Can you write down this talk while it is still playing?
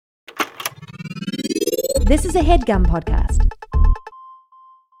This is a HeadGum podcast.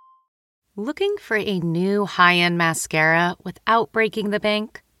 Looking for a new high-end mascara without breaking the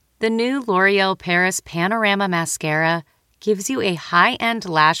bank? The new L'Oreal Paris Panorama Mascara gives you a high-end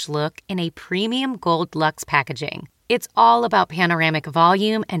lash look in a premium gold luxe packaging. It's all about panoramic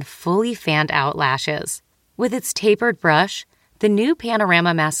volume and fully fanned-out lashes. With its tapered brush, the new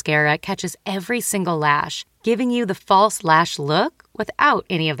Panorama Mascara catches every single lash, giving you the false lash look without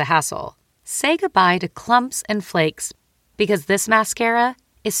any of the hassle. Say goodbye to clumps and flakes, because this mascara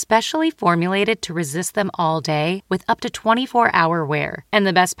is specially formulated to resist them all day with up to 24-hour wear. And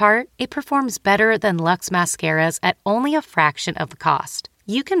the best part? It performs better than Luxe mascaras at only a fraction of the cost.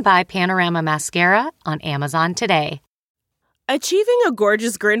 You can buy Panorama Mascara on Amazon today. Achieving a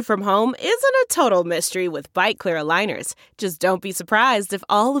gorgeous grin from home isn't a total mystery with Byte Clear aligners. Just don't be surprised if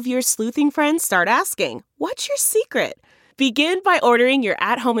all of your sleuthing friends start asking, "What's your secret?" Begin by ordering your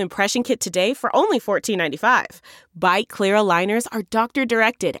at-home impression kit today for only $14.95. Byte Clear aligners are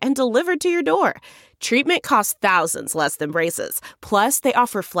doctor-directed and delivered to your door. Treatment costs thousands less than braces. Plus, they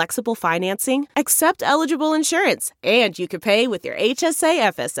offer flexible financing, accept eligible insurance, and you can pay with your HSA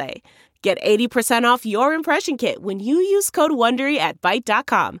FSA. Get 80% off your impression kit when you use code WONDERY at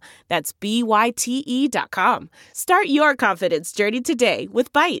Byte.com. That's BYTE.com. Start your confidence journey today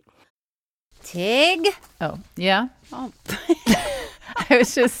with Byte. Tig? Oh, yeah? Oh. I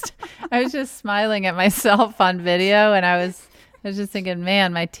was just smiling at myself on video, and I was just thinking,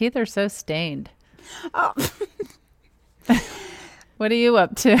 man, my teeth are so stained. Oh. What are you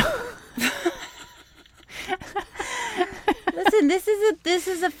up to? Listen, this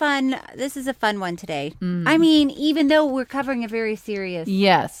is a fun one today. I mean, even though we're covering a very serious,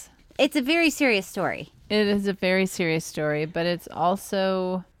 Yes. it's a very serious story. It is a very serious story, but it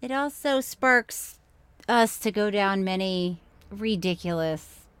also sparks us to go down many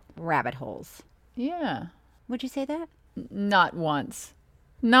ridiculous rabbit holes. Yeah. Would you say that? Not once.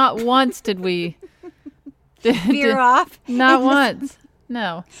 Not once did we Veer off? Not once.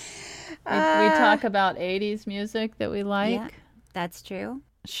 No. We talk about 80s music that we like. Yeah, that's true.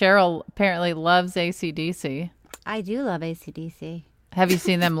 Cheryl apparently loves AC/DC. I do love AC/DC. Have you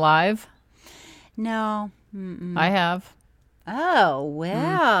seen them live? No. Mm-mm. I have. Oh,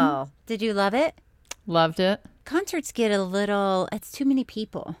 well. Did you love it? Loved it. Concerts get a little, it's too many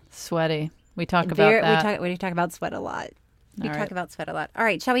people. Sweaty. We talk about that. We talk about sweat a lot. We All talk right. about sweat a lot. All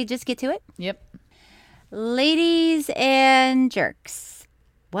right, shall we just get to it? Yep. Ladies and jerks,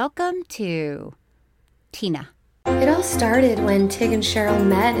 welcome to Tina. It all started when Tig and Cheryl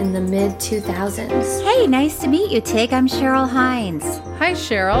met in the mid-2000s. Hey, nice to meet you, Tig. I'm Cheryl Hines. Hi,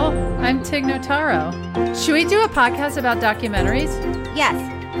 Cheryl. I'm Tig Notaro. Should we do a podcast about documentaries? Yes.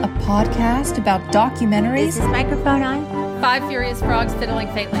 A podcast about documentaries? Is this microphone on? 5 furious frogs fiddling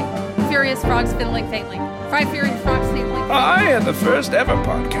faintly. Furious frogs fiddling faintly. 5 furious frogs fiddling faintly. I am the first ever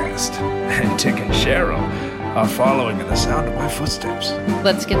podcast, and Tig and Cheryl are following in the sound of my footsteps.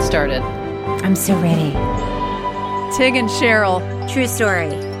 Let's get started. I'm so ready. Tig and Cheryl. True story.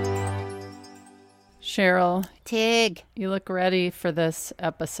 Cheryl, Tig. you look ready for this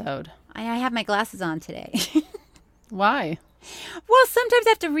episode. I have my glasses on today. Why? Well, sometimes I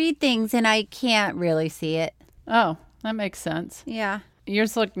have to read things and I can't really see it. Oh, that makes sense. Yeah.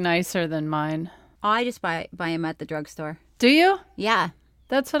 Yours look nicer than mine. I just buy them at the drugstore. Do you? Yeah.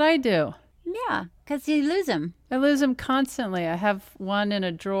 That's what I do. Yeah, because you lose them. I lose them constantly. I have one in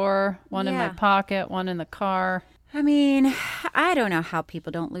a drawer, one in my Yeah. pocket, one in the car. I mean, I don't know how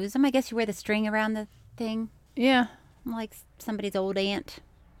people don't lose them. I guess you wear the string around the thing, Yeah, like somebody's old aunt.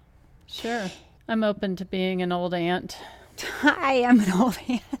 sure. I'm open to being an old aunt. I am an old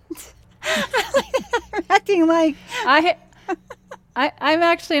aunt. I'm acting like, I'm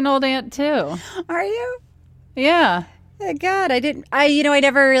actually an old aunt too. are you? Yeah. Oh, God, I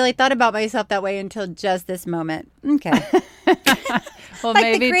never really thought about myself that way until just this moment. Okay. Well, Like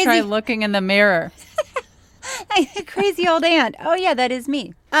the maybe crazy- try looking in the mirror. Crazy old aunt. Oh, yeah, that is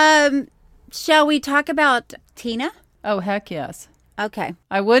me. Shall we talk about Tina? Oh, heck yes. Okay.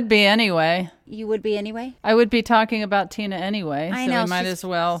 I would be anyway. You would be anyway? I would be talking about Tina anyway, I so know, we might she's- as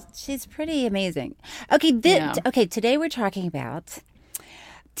well. She's pretty amazing. Okay, Yeah. Okay, today we're talking about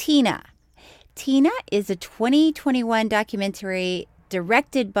Tina. Tina is a 2021 documentary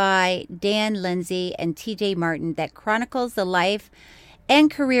directed by Dan Lindsay and TJ Martin that chronicles the life and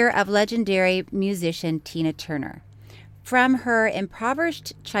career of legendary musician Tina Turner. From her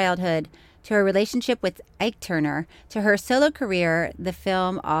impoverished childhood to her relationship with Ike Turner to her solo career, the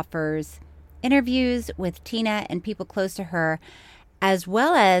film offers interviews with Tina and people close to her, as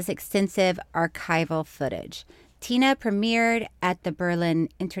well as extensive archival footage. Tina premiered at the Berlin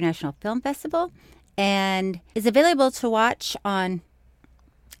International Film Festival and is available to watch on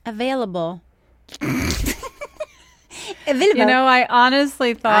Available. You know, I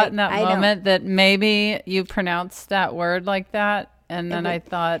honestly thought in that I know. moment that maybe you pronounced that word like that. And then I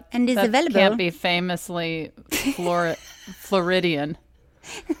thought, and is that available. can't be famously Floridian.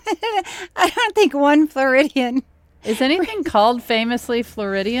 I don't think one Floridian. Is anything called famously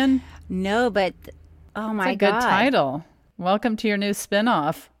Floridian? No, but oh my It's a good God. title. Welcome to your new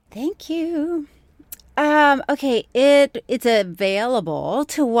spinoff. Thank you. Okay, it's available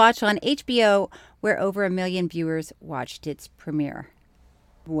to watch on HBO, where over 1 million viewers watched its premiere.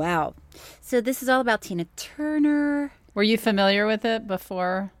 Wow. So this is all about Tina Turner. Were you familiar with it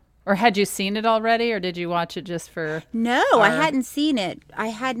before? Or had you seen it already? Or did you watch it just for... No, I hadn't seen it. I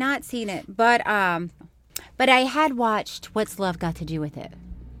had not seen it. But I had watched What's Love Got to Do with It.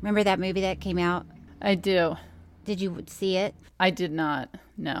 Remember that movie that came out? I do. Did you see it? I did not,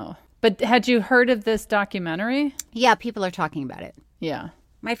 no. But had you heard of this documentary? Yeah, people are talking about it. Yeah,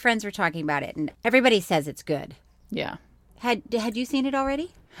 My friends were talking about it, and everybody says it's good. yeah. Had you seen it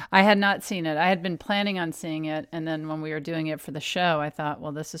already? I had not seen it. I had been planning on seeing it, and then when we were doing it for the show, I thought,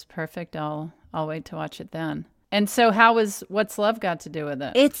 well, this is perfect. I'll wait to watch it then. And so how was What's Love Got to Do with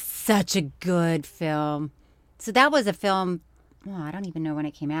it? It's such a good film. So that was a film, well, I don't even know when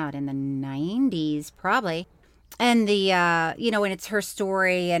it came out, in the 90s probably. And the you know, and it's her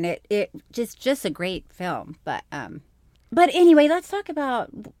story, and it just a great film. But anyway, let's talk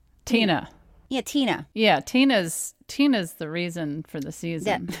about Tina. Yeah, Tina. Yeah, Tina's the reason for the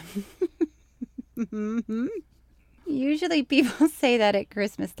season. Usually people say that at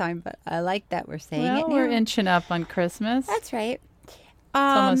Christmas time, but I like that we're saying Well, it now. we're inching up on Christmas. That's right. It's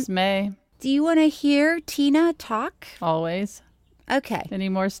almost May, Do you want to hear Tina talk? always. Okay. Any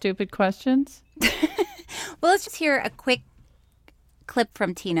more stupid questions? Well, let's just hear a quick clip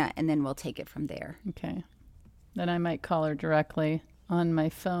from Tina, and then we'll take it from there. Okay. Then I might call her directly on my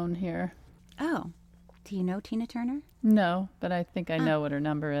phone here. Oh, do you know Tina Turner? No, but I think I know what her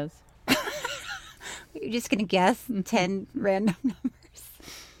number is. You're just going to guess 10 random numbers.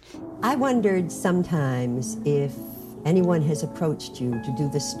 I wondered sometimes if anyone has approached you to do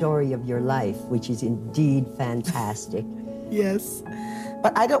the story of your life, which is indeed fantastic. Yes,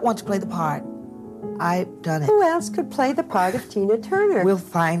 but I don't want to play the part. I've done it. Who else could play the part of Tina Turner? We'll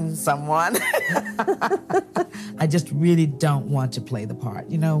find someone. I just really don't want to play the part.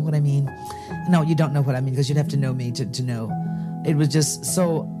 You know what I mean? No, you don't know what I mean, because you'd have to know me to know. It was just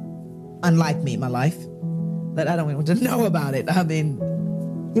so unlike me, my life, that I don't even want to know about it. I mean...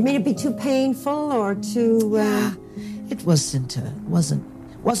 You mean it'd be too painful or too... It wasn't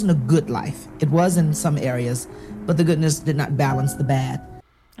a good life. It was in some areas, but the goodness did not balance the bad.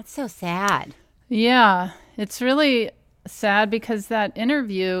 That's so sad. Yeah, it's really sad because that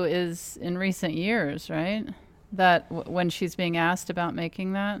interview is in recent years, right? That when she's being asked about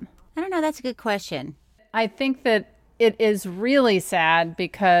making that. I don't know. That's a good question. I think that it is really sad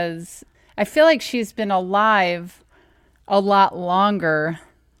because I feel like she's been alive a lot longer.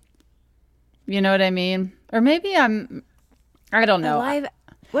 You know what I mean? Or maybe I don't know. Alive?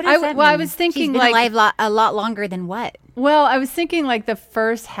 What does that mean? I was thinking she's been like alive a lot longer than what? Well, I was thinking like the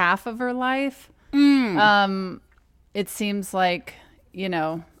first half of her life. It seems like, you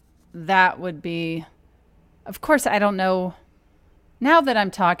know, that would be, of course, I don't know. Now that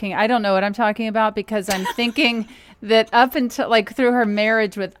I'm talking, I don't know what I'm talking about because I'm thinking that up until like through her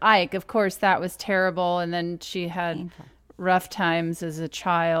marriage with Ike, of course, that was terrible. And then she had rough times as a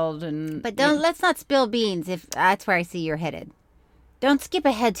child. But let's not spill beans if that's where I see you're headed. Don't skip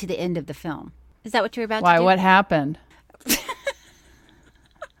ahead to the end of the film. Is that what you're about to do? Why? What happened?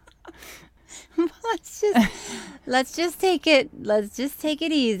 Let's just take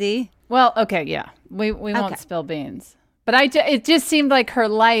it easy. Well, okay, yeah. We won't spill beans. But it just seemed like her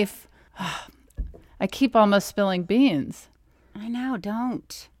life, I keep almost spilling beans. I know,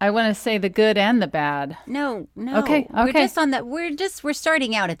 don't. I want to say the good and the bad. No. Okay. We're just on that. We're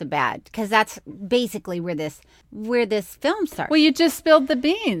starting out at the bad because that's basically where this film starts. Well, you just spilled the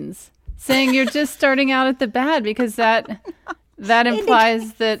beans, saying you're just starting out at the bad because that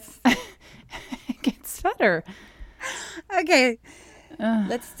implies that it gets better. Okay,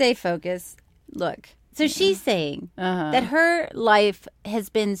 let's stay focused. Look, so she's saying that her life has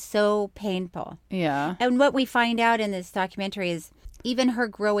been so painful. Yeah. And what we find out in this documentary is even her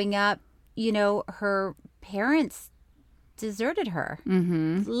growing up, you know, her parents deserted her,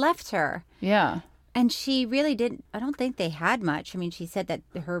 left her. Yeah. And she really didn't, I don't think they had much. I mean, she said that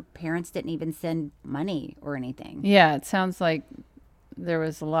her parents didn't even send money or anything. Yeah, it sounds like there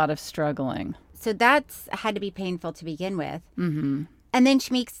was a lot of struggling. So that's had to be painful to begin with. Mm-hmm. And then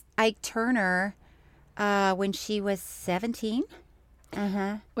she meets Ike Turner, when she was 17.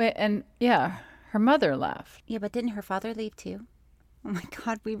 Wait, and yeah, her mother left. Yeah, but didn't her father leave too? Oh my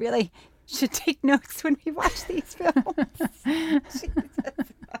God, we really should take notes when we watch these films.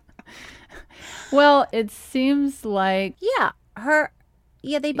 Well, it seems like... Yeah,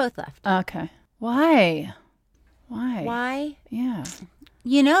 they both left. Okay. Why? Why? Yeah.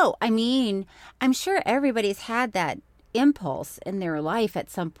 You know, I mean, I'm sure everybody's had that impulse in their life at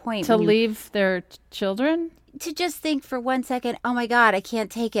some point. To leave their children? To just think for 1 second, oh my God, I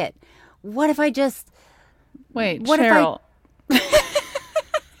can't take it. What if I just... Wait, Cheryl.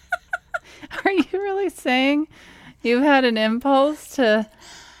 Are you really saying you've had an impulse to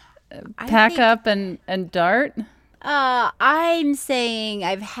pack up and dart? I'm saying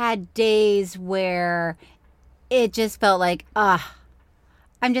I've had days where it just felt like,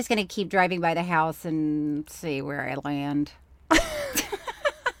 I'm just going to keep driving by the house and see where I land. I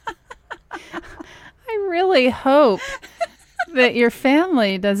really hope that your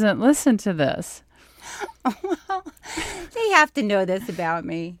family doesn't listen to this. Well, they have to know this about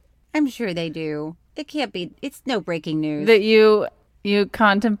me. I'm sure they do. It can't be, it's no breaking news. That you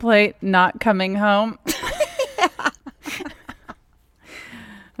contemplate not coming home?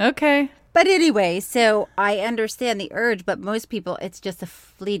 Okay. But anyway, so I understand the urge, but most people, it's just a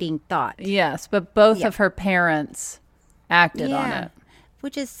fleeting thought. Yes, but both of her parents acted on it.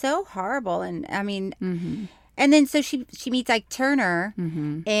 Which is so horrible. And I mean, and then so she meets Ike Turner,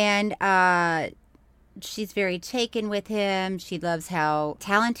 and she's very taken with him. She loves how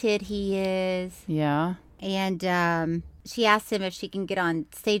talented he is. Yeah. And she asks him if she can get on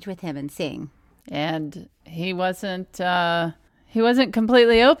stage with him and sing. And he wasn't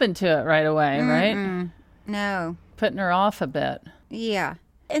completely open to it right away, right? No. Putting her off a bit. Yeah.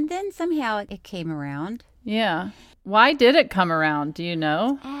 And then somehow it came around. Yeah. Why did it come around? Do you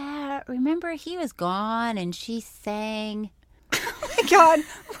know? Remember, he was gone and she sang. Oh my God.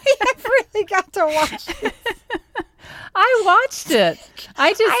 We have really got to watch this. I watched it.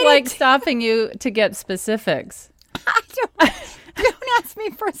 I just like stopping you to get specifics. Don't ask me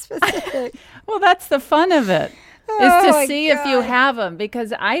for specifics. Well, that's the fun of it. Is to see if you have them,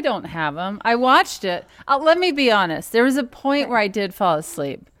 because I don't have them. I watched it. Let me be honest. There was a point where I did fall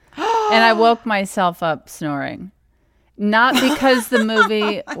asleep, and I woke myself up snoring. Not because the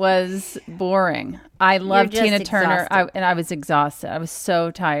movie was boring. I love Tina Turner, and I was exhausted. I was so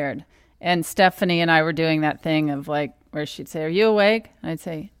tired. And Stephanie and I were doing that thing of like where she'd say, "Are you awake?" And I'd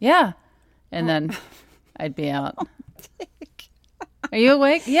say, "Yeah," and then I'd be out. Are you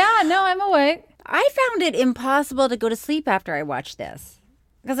awake? Yeah, no, I'm awake. I found it impossible to go to sleep after I watched this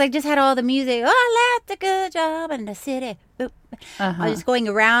because I just had all the music. Oh, I left a good job in the city. I was just going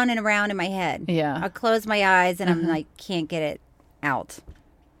around and around in my head. Yeah. I'll close my eyes and I'm like, can't get it out.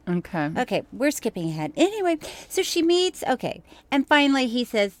 Okay, we're skipping ahead. Anyway, so she meets, and finally he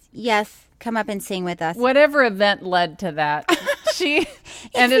says, yes, come up and sing with us. Whatever event led to that, she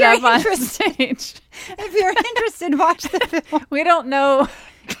ended up on stage. If you're interested, watch the film. We don't know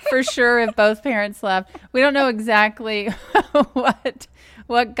for sure if both parents left. We don't know exactly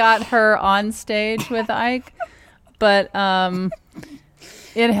what got her on stage with Ike, but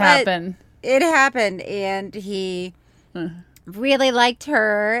it happened. It happened, and he really liked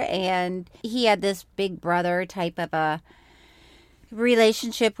her, and he had this big brother type of a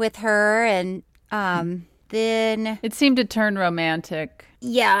relationship with her, and then it seemed to turn romantic.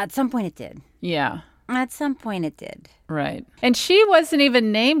 Yeah, at some point it did. Yeah. At some point it did. Right. And she wasn't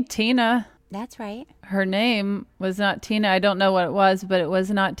even named Tina. That's right. Her name was not Tina. I don't know what it was, but it was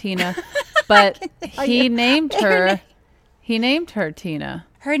not Tina. But he named her. He named her Tina.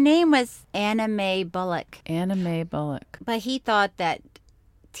 Her name was Anna Mae Bullock. Anna Mae Bullock. But he thought that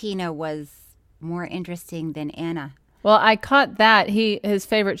Tina was more interesting than Anna. Well, I caught that. His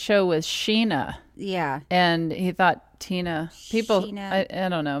favorite show was Sheena. Yeah. And he thought Tina. People, Sheena. I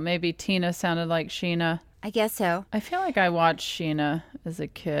don't know. Maybe Tina sounded like Sheena. I guess so. I feel like I watched Sheena as a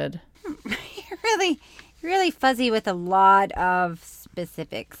kid. You're really fuzzy with a lot of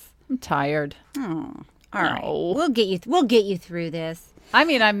specifics. I'm tired. Oh, all right. We'll get you through this. I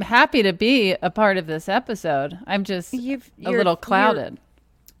mean, I'm happy to be a part of this episode. I'm just a little clouded.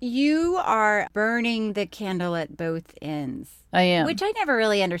 You are burning the candle at both ends. I am. Which I never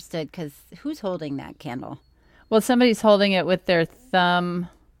really understood, because who's holding that candle? Well, somebody's holding it with their thumb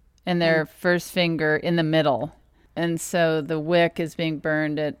and their first finger in the middle. And so the wick is being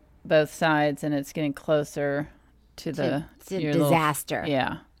burned at both sides, and it's getting closer to the disaster.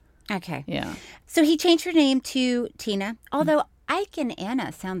 Yeah. Okay. Yeah. So he changed her name to Tina, although Ike and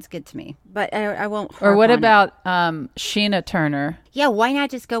Anna sounds good to me, but I won't. Or what harp on about Sheena Turner? Yeah, why not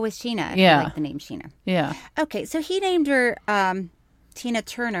just go with Sheena? If you like the name Sheena. Yeah. Okay, so he named her Tina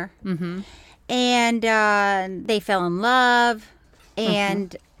Turner, and they fell in love,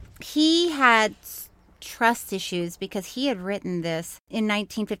 and he had trust issues because he had written this in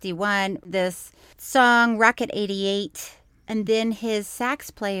 1951, this song Rocket 88, and then his sax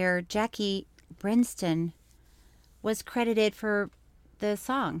player Jackie Brinston was credited for the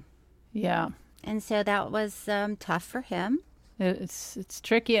song. Yeah. And so that was tough for him. It's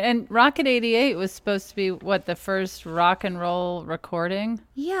tricky. And Rocket 88 was supposed to be, the first rock and roll recording?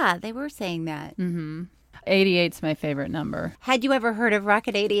 Yeah, they were saying that. 88's my favorite number. Had you ever heard of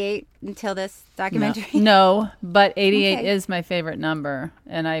Rocket 88 until this documentary? No, but 88 is my favorite number.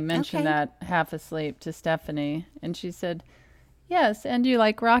 And I mentioned that half asleep to Stephanie. And she said, yes, and you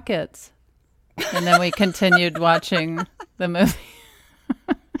like rockets. And then we continued watching the movie.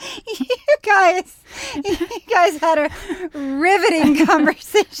 You guys had a riveting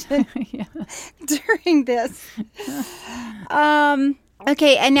conversation during this.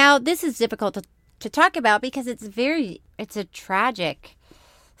 Okay, and now this is difficult to talk about because it's a tragic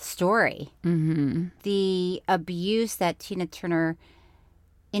story. The abuse that Tina Turner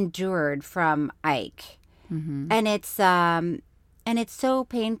endured from Ike, and it's so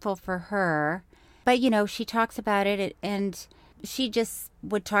painful for her. But she talks about it, and she just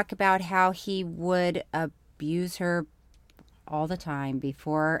would talk about how he would abuse her all the time,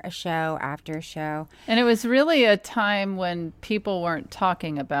 before a show, after a show. And it was really a time when people weren't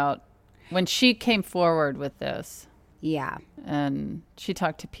talking about, when she came forward with this. Yeah. And she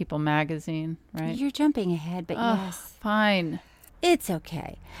talked to People magazine, right? You're jumping ahead, but yes. Fine. It's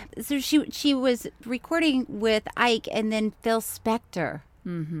okay. So she was recording with Ike and then Phil Spector.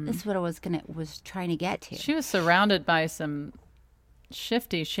 That's what I was trying to get to. She was surrounded by some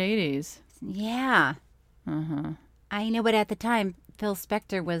shifty shadies. Yeah. I know, but at the time, Phil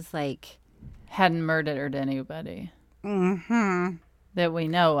Spector was like... hadn't murdered anybody. That we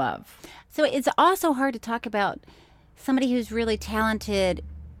know of. So it's also hard to talk about somebody who's really talented,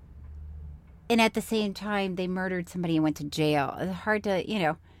 and at the same time, they murdered somebody and went to jail. It's hard to,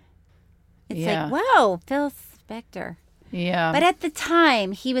 It's like, whoa, Phil Spector. Yeah. But at the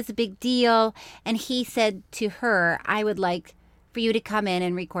time, he was a big deal, and he said to her, I would like for you to come in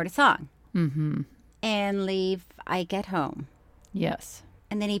and record a song. And leave Ike at home. Yes.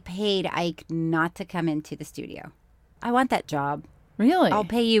 And then he paid Ike not to come into the studio. I want that job. Really? I'll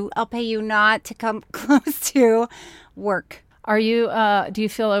pay you not to come close to work. Are you, do you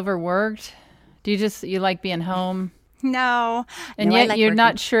feel overworked? Do you like being home? No. And yet you're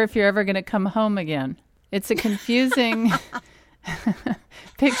not sure if you're ever going to come home again. It's a confusing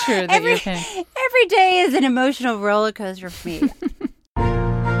picture that you're painting. Every day is an emotional roller coaster for me.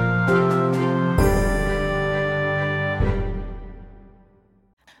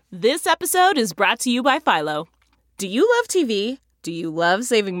 This episode is brought to you by Philo. Do you love TV? Do you love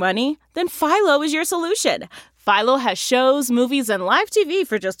saving money? Then Philo is your solution. Philo has shows, movies, and live TV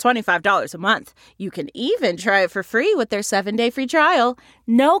for just $25 a month. You can even try it for free with their 7-day free trial.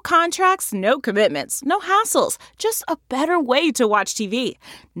 No contracts, no commitments, no hassles. Just a better way to watch TV.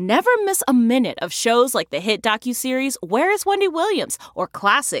 Never miss a minute of shows like the hit docuseries Where is Wendy Williams? Or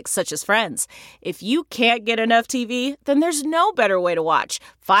classics such as Friends. If you can't get enough TV, then there's no better way to watch.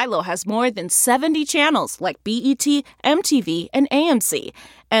 Philo has more than 70 channels like BET, MTV, and AMC.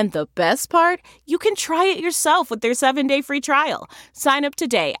 And the best part? You can try it yourself with their 7-day free trial. Sign up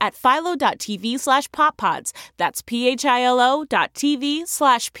today at philo.tv/poppods. That's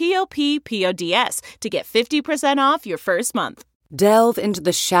philo.tv/POPPODS to get 50% off your first month. Delve into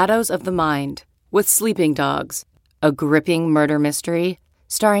the shadows of the mind with Sleeping Dogs, a gripping murder mystery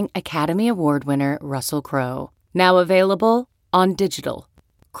starring Academy Award winner Russell Crowe. Now available on digital.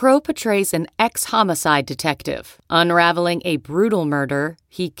 Crowe portrays an ex-homicide detective, unraveling a brutal murder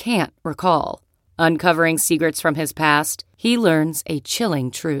he can't recall. Uncovering secrets from his past, he learns a chilling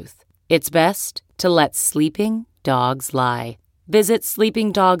truth. It's best to let sleeping dogs lie. Visit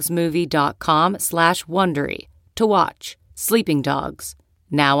sleepingdogsmovie.com/Wondery to watch Sleeping Dogs,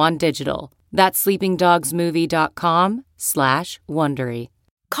 now on digital. That's sleepingdogsmovie.com/Wondery.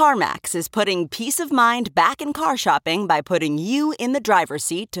 CarMax is putting peace of mind back in car shopping by putting you in the driver's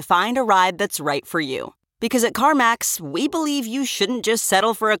seat to find a ride that's right for you. Because at CarMax, we believe you shouldn't just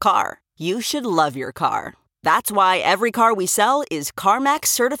settle for a car. You should love your car. That's why every car we sell is CarMax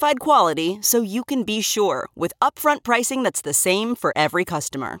certified quality, so you can be sure with upfront pricing that's the same for every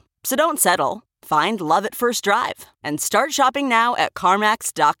customer. So don't settle. Find love at first drive and start shopping now at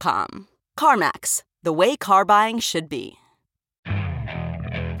CarMax.com. CarMax, the way car buying should be.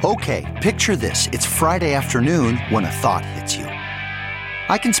 Okay, picture this. It's Friday afternoon when a thought hits you.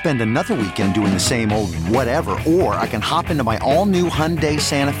 I can spend another weekend doing the same old whatever, or I can hop into my all-new Hyundai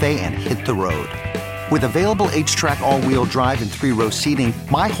Santa Fe and hit the road. With available H-Track all-wheel drive and 3-row seating,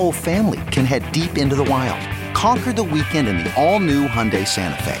 my whole family can head deep into the wild. Conquer the weekend in the all-new Hyundai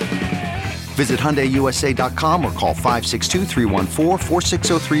Santa Fe. Visit HyundaiUSA.com or call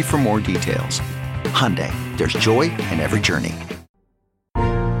 562-314-4603 for more details. Hyundai, there's joy in every journey.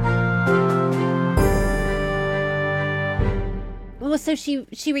 Well, so she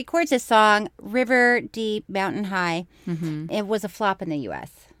records a song, River Deep, Mountain High. Mm-hmm. It was a flop in the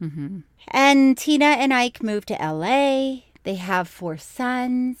U.S. Mm-hmm. And Tina and Ike moved to L.A. They have 4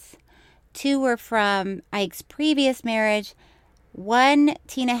 sons. 2 were from Ike's previous marriage. 1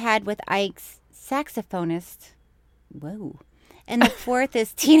 Tina had with Ike's saxophonist. Whoa. And the 4th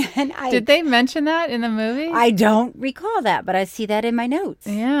is Tina and Ike. Did they mention that in the movie? I don't recall that, but I see that in my notes.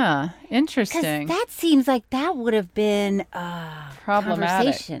 Yeah, interesting. Because that seems like that would have been problematic.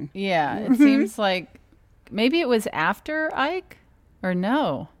 Conversation. Yeah, it seems like maybe it was after Ike, or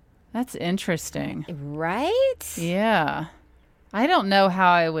no. That's interesting. Right? Yeah. I don't know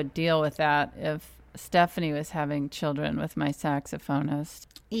how I would deal with that if Stephanie was having children with my saxophonist.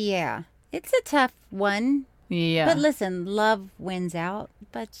 Yeah. It's a tough one. Yeah. But listen, love wins out.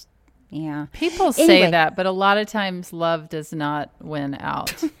 But yeah. People say that, but a lot of times love does not win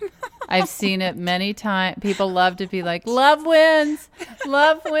out. I've seen it many times. People love to be like, love wins.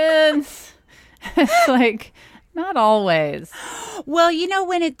 Love wins. It's like, not always. Well, you know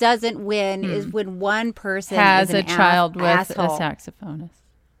when it doesn't win is when one person has is a child with asshole. a saxophonist.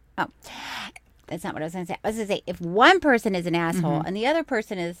 Oh, that's not what I was going to say. I was going to say, if one person is an asshole and the other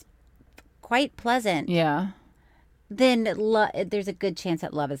person is quite pleasant, then there's a good chance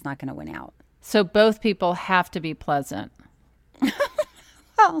that love is not going to win out. So both people have to be pleasant.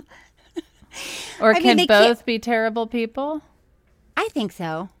 Well, or can both be terrible people? I think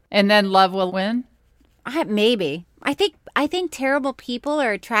so. And then love will win? Maybe. I think terrible people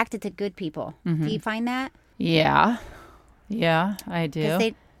are attracted to good people. Do you find that? Yeah. Yeah, I do.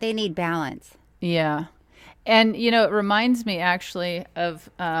 Because they need balance. Yeah. And, you know, it reminds me actually of,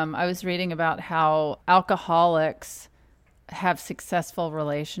 I was reading about how alcoholics have successful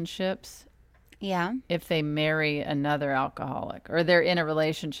relationships. Yeah. If they marry another alcoholic or they're in a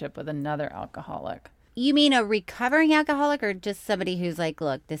relationship with another alcoholic. You mean a recovering alcoholic or just somebody who's like,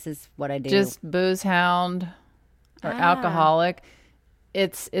 look, this is what I do? Just booze hound or alcoholic.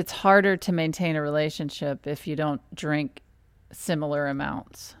 It's harder to maintain a relationship if you don't drink similar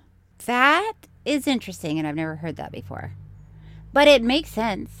amounts. That is interesting, and I've never heard that before. But it makes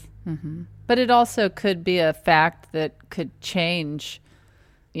sense. Mm-hmm. But it also could be a fact that could change,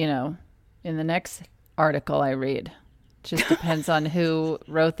 you know, in the next article I read. Just depends on who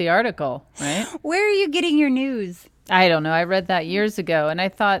wrote the article, right? Where are you getting your news? I don't know. I read that years ago, and I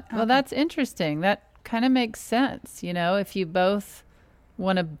thought, well, that's interesting. That kind of makes sense, you know, if you both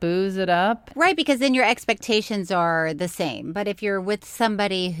want to booze it up. Right, because then your expectations are the same. But if you're with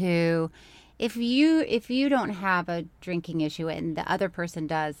somebody who, if you don't have a drinking issue and the other person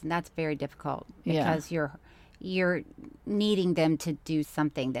does, and that's very difficult because you're needing them to do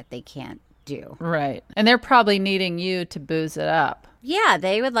something that they can't do. Right. And they're probably needing you to booze it up. Yeah,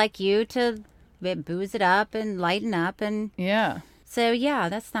 they would like you to booze it up and lighten up. And yeah. So, yeah,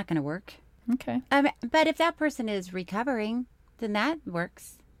 that's not going to work. Okay. But if that person is recovering, then that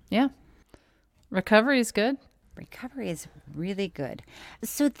works. Yeah. Recovery is good. Recovery is really good.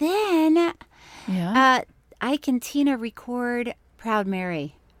 So then Ike and Tina record Proud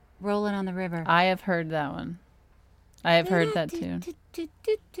Mary, Rolling on the River. I have heard that one. I have heard that tune.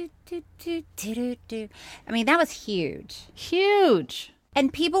 I mean, that was huge. Huge.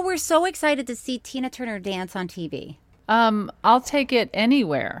 And people were so excited to see Tina Turner dance on TV. I'll take it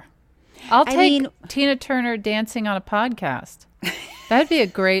anywhere. I'll take Tina Turner dancing on a podcast. That'd be a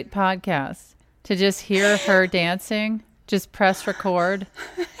great podcast to just hear her dancing. Just press record.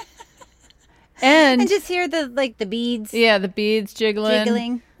 And just hear the beads. Yeah, the beads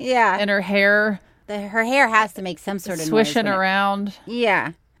jiggling. Yeah. And her hair. Her hair has to make some sort of swishing noise around.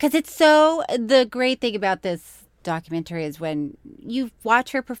 Yeah. Because it's so, the great thing about this documentary is when you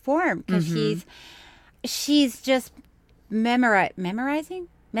watch her perform. Because she's just mesmerizing.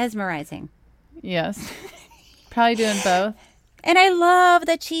 Yes. Probably doing both. And I love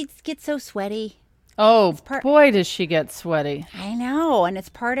that she gets so sweaty. Oh, boy, does she get sweaty. I know. And it's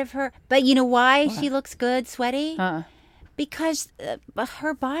part of her. But you know why she looks good sweaty? Because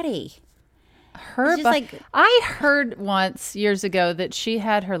her body. I heard once years ago that she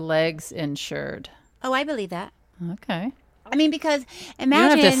had her legs insured. Oh, I believe that. Okay. I mean, because You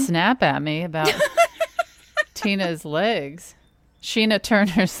imagine. don't have to snap at me about Tina's legs. Sheena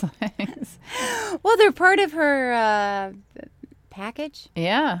Turner's legs. Well, they're part of her package.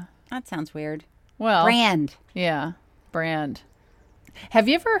 Yeah. That sounds weird. Well. Brand. Yeah. Brand. Have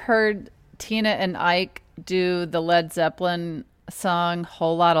you ever heard Tina and Ike do the Led Zeppelin song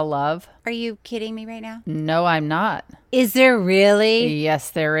Whole Lotta Love? Are you kidding me right now? No, I'm not. Is there really? Yes,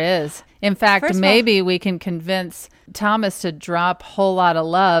 there is. In fact, maybe we can convince Thomas to drop Whole Lotta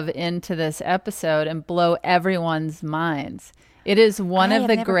Love into this episode and blow everyone's minds. It is one of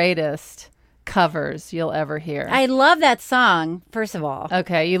the greatest covers you'll ever hear. I love that song, first of all.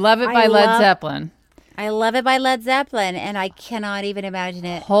 Okay, you love it by Led Zeppelin. I love it by Led Zeppelin, and I cannot even imagine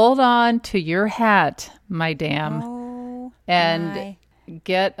it. Hold on to your hat, my dam, and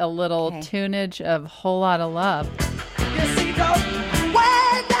get a little tunage of Whole Lotta Love. You see,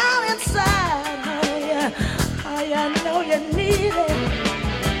 way down inside, honey, I know you need it,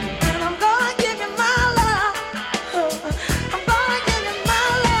 and I'm gonna give you my love. I'm gonna give you my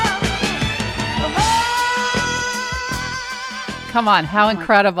love. Come on, how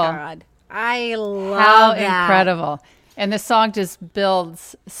incredible. God. I love How that. incredible. And the song just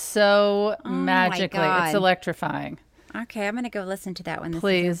builds so magically. God. It's electrifying. Okay, I'm going to go listen to that one.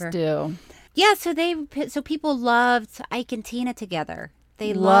 Please do. Yeah, so people loved Ike and Tina together.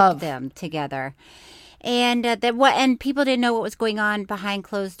 They Love. loved them together. And and people didn't know what was going on behind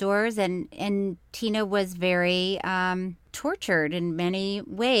closed doors, and Tina was very tortured in many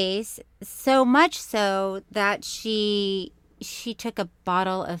ways, so much so that she took a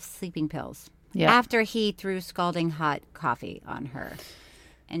bottle of sleeping pills after he threw scalding hot coffee on her.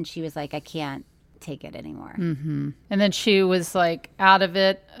 And she was like, I can't take it anymore. Mm-hmm. And then she was like out of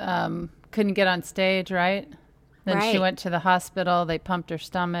it, couldn't get on stage, right? Then she went to the hospital. They pumped her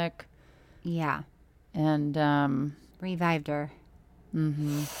stomach. Yeah. And revived her.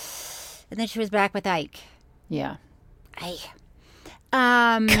 Mm-hmm. And then she was back with Ike. Yeah.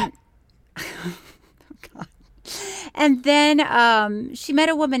 And then she met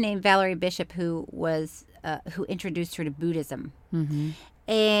a woman named Valerie Bishop who introduced her to Buddhism. Mm-hmm.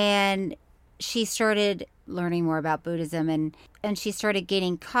 And she started learning more about Buddhism, and she started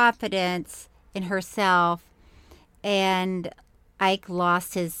gaining confidence in herself, and Ike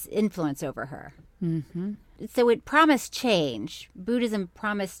lost his influence over her. Mm-hmm. So it promised change. Buddhism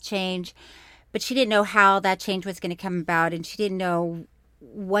promised change, but she didn't know how that change was going to come about, and she didn't know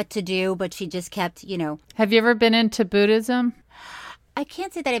what to do, but she just kept, Have you ever been into Buddhism? I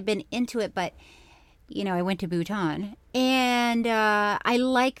can't say that I've been into it, but, I went to Bhutan, and I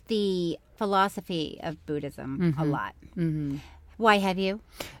like the philosophy of Buddhism a lot. Mm-hmm. Why have you?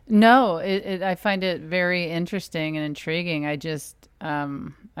 No, I find it very interesting and intriguing. I just,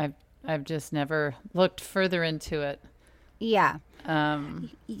 I've just never looked further into it. Yeah.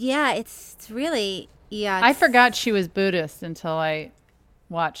 Yeah, it's really, I forgot she was Buddhist until I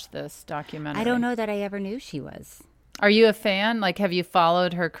watched this documentary. I don't know that I ever knew she was. Are you a fan? Like, have you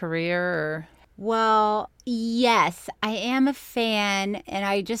followed her career or? Well, yes, I am a fan, and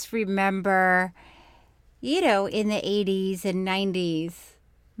I just remember, in the 80s and 90s.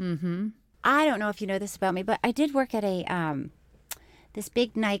 Mm-hmm. I don't know if you know this about me, but I did work at this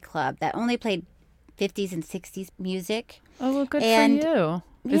big nightclub that only played 50s and 60s music. Oh, well, good for you.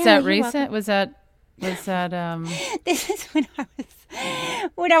 Is that recent? Was that This is when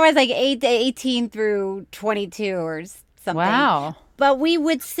I was like 18 through 22 or something. Wow. But we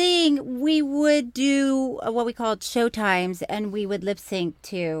would do what we called showtimes, and we would lip sync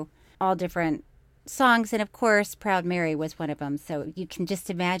to all different songs. And of course, Proud Mary was one of them. So you can just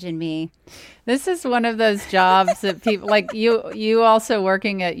imagine me. This is one of those jobs that people like you also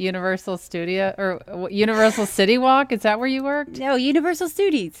working at Universal Studio or Universal City Walk. Is that where you worked? No, Universal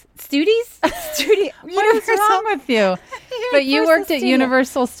Studios. Studios? What is wrong with you? But you worked at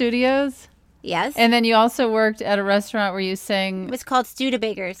Universal Studios? Yes. And then you also worked at a restaurant where you sang. It was called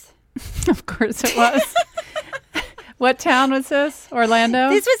Studebakers. Of course it was. What town was this? Orlando?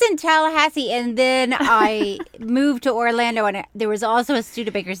 This was in Tallahassee, and then I moved to Orlando, and there was also a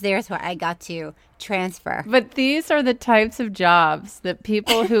Studebakers there, so I got to transfer. But these are the types of jobs that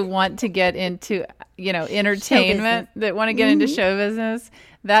people who want to get into, entertainment, that want to get into show business,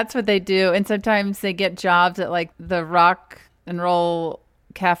 that's what they do. And sometimes they get jobs at like the Rock and Roll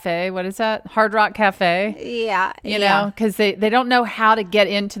Cafe. What is that? Hard Rock Cafe. Yeah. You know, because they don't know how to get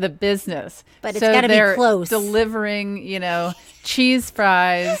into the business. But it's got to be close. Delivering, cheese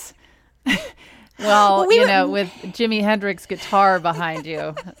fries. Well, with Jimi Hendrix guitar behind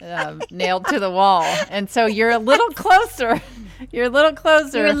you, nailed to the wall. And so you're a little closer You're a little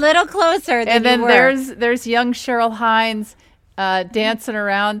closer. You're a little closer than and then you were. there's young Cheryl Hines dancing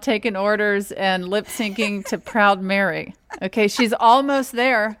around, taking orders and lip syncing to Proud Mary. Okay, she's almost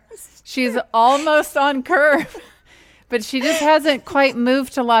there. She's almost on curve. But she just hasn't quite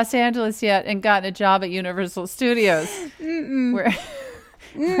moved to Los Angeles yet and gotten a job at Universal Studios. Where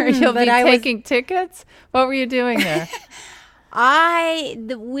you'll be taking tickets? What were you doing there?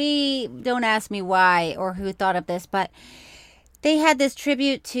 We don't ask me why or who thought of this, but they had this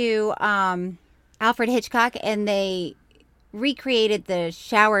tribute to Alfred Hitchcock, and they recreated the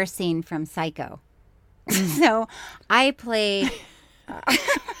shower scene from Psycho. So I played.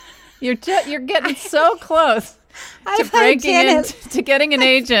 You're getting so close to getting an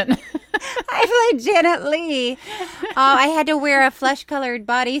agent. I played Janet Leigh. I had to wear a flesh-colored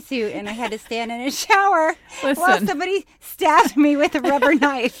bodysuit, and I had to stand in a shower while somebody stabbed me with a rubber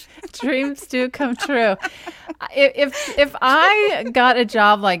knife. Dreams do come true. If I got a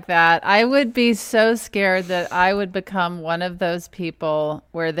job like that, I would be so scared that I would become one of those people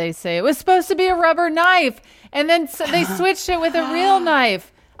where they say it was supposed to be a rubber knife, and then they switched it with a real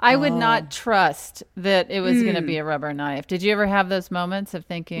knife. I would not trust that it was going to be a rubber knife. Did you ever have those moments of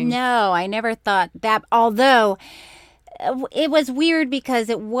thinking? No, I never thought that. Although it was weird because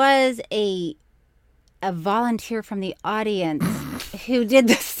it was a volunteer from the audience who did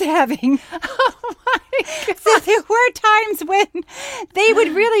the stabbing. Oh my God. So there were times when they would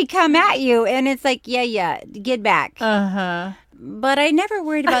really come at you, and it's like, yeah, get back. But I never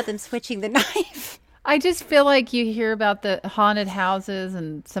worried about them switching the knife. I just feel like you hear about the haunted houses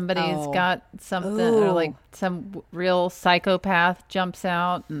and somebody's got something or like some real psychopath jumps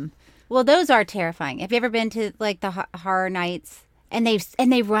out. Well, those are terrifying. Have you ever been to like the horror nights and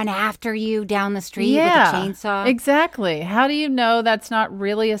they run after you down the street with a chainsaw? Exactly. How do you know that's not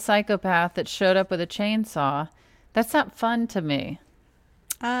really a psychopath that showed up with a chainsaw? That's not fun to me.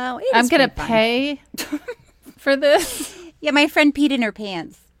 Oh, I'm going to pay for this. Yeah, my friend peed in her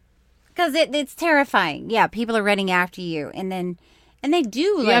pants. Because it's terrifying. Yeah, people are running after you, and they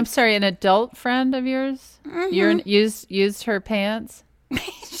do. Like, yeah, I'm sorry, an adult friend of yours used her pants.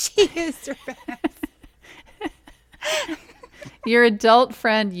 She used her pants. Your adult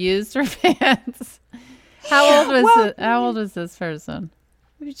friend used her pants. How old was this person?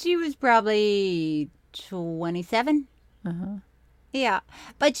 She was probably 27. Yeah,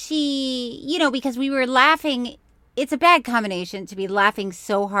 but she, because we were laughing. It's a bad combination to be laughing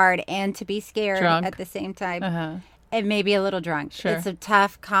so hard and to be scared at the same time. And maybe a little drunk. Sure. It's a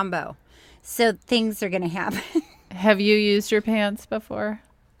tough combo. So things are going to happen. Have you used your pants before?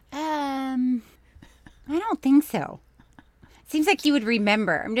 I don't think so. Seems like you would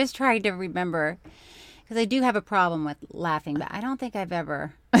remember. I'm just trying to remember. Because I do have a problem with laughing, but I don't think I've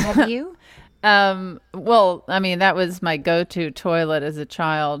ever. Have you? Well, I mean, that was my go-to toilet as a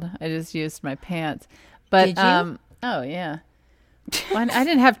child. I just used my pants. But, did you? Oh, yeah. Well, I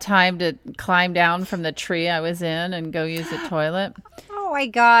didn't have time to climb down from the tree I was in and go use the toilet. Oh, my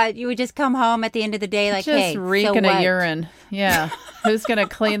God. You would just come home at the end of the day like, just reeking of urine. Yeah. Who's going to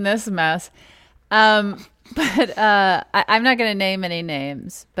clean this mess? But I'm not going to name any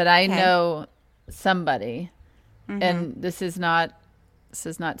names, but I know somebody. And this is not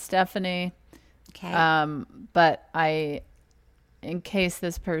Stephanie. Okay. But in case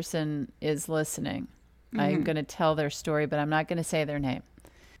this person is listening, I'm going to tell their story, but I'm not going to say their name.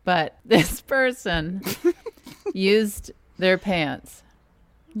 But this person used their pants.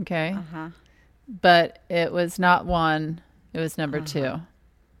 Okay. But it was not one. It was number two.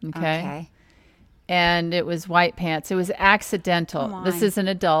 Okay. And it was white pants. It was accidental. This is an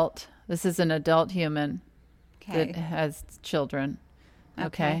adult. This is an adult human that has children.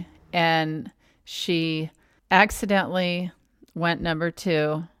 Okay. And she accidentally went number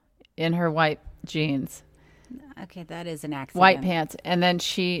two in her white jeans. Okay, that is an accident. White pants. And then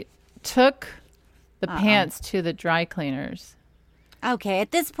she took the pants to the dry cleaners. Okay,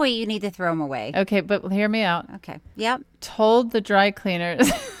 at this point you need to throw them away. Okay, but hear me out. Okay, yep. Told the dry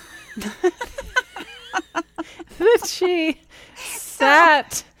cleaners that she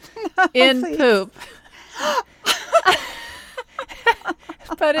sat in poop.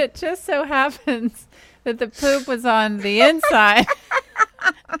 But it just so happens that the poop was on the inside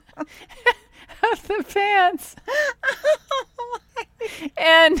of the pants.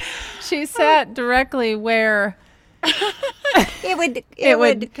 And she sat directly where it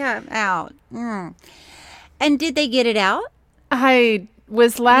would come out. And did they get it out? I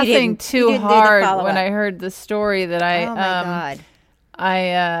was laughing too hard when I heard the story that oh my God.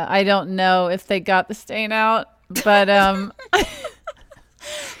 I don't know if they got the stain out, but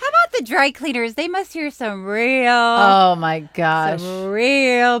How about the dry cleaners. They must hear some real. Oh my gosh. Some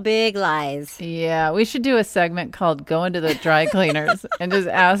real big lies. Yeah, we should do a segment called Going to the Dry Cleaners and just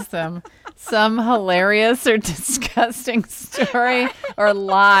ask them some hilarious or disgusting story or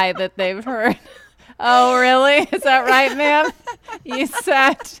lie that they've heard. Oh, really? Is that right, ma'am? You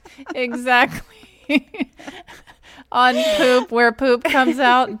sat exactly on poop where poop comes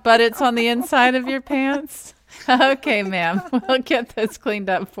out, but it's on the inside of your pants? Okay, ma'am. We'll get this cleaned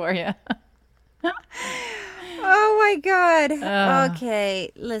up for you. Oh, my God.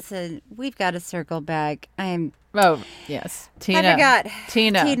 Okay, listen, we've got to circle back. Oh, yes. Tina. I forgot.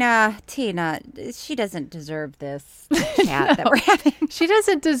 Tina. She doesn't deserve this chat that we're having. She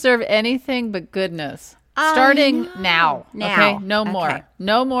doesn't deserve anything but goodness. Starting now. Okay? No more. Okay.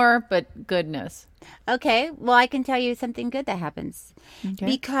 No more, but goodness. Okay, well, I can tell you something good that happens. Okay.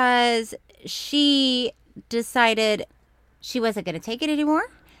 Because she decided she wasn't going to take it anymore,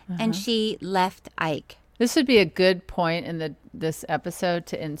 and she left Ike. This would be a good point in this episode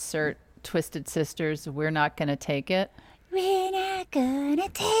to insert Twisted Sisters, We're Not Gonna Take It. We're not gonna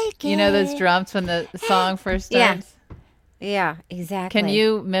take it. You know those drums when the song first starts? Yeah, exactly. Can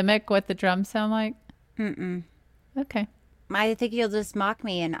you mimic what the drums sound like? Mm-mm. Okay. I think you'll just mock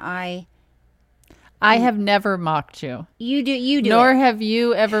me, and I have never mocked you. You do. Nor have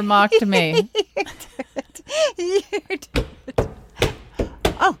you ever mocked me. You do it.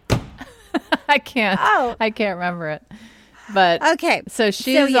 Oh. I can't remember it. But okay. So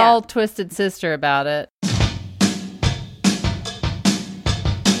she's all Twisted Sister about it.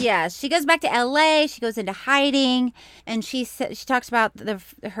 Yeah, she goes back to LA. She goes into hiding, and she talks about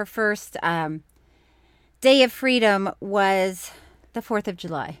her first day of freedom was the 4th of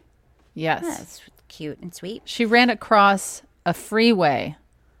July. Yes. That's cute and sweet. She ran across a freeway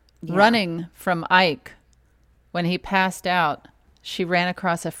running from Ike. When he passed out, she ran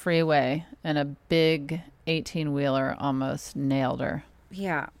across a freeway and a big 18-wheeler almost nailed her.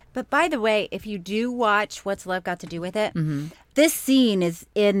 Yeah. But by the way, if you do watch What's Love Got to Do with It, this scene is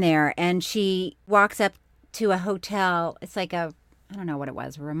in there, and she walks up to a hotel. It's like I don't know what it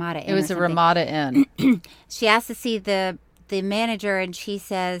was, Ramada Inn. It was a Ramada Inn. She asks to see the manager, and she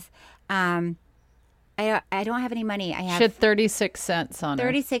says, I don't have any money. I have she had 36 cents on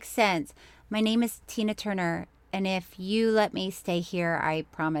 36 cents. My name is Tina Turner, and if you let me stay here, I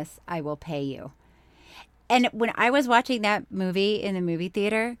promise I will pay you. And when I was watching that movie in the movie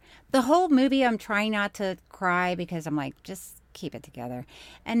theater, the whole movie I'm trying not to cry because I'm like, just keep it together.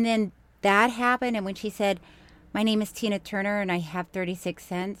 And then that happened, and when she said, my name is Tina Turner and I have 36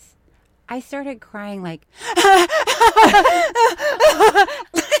 cents, I started crying like I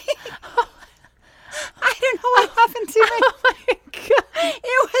don't know what happened to me. Oh my God.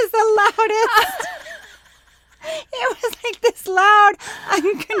 It was the loudest. It was like this loud,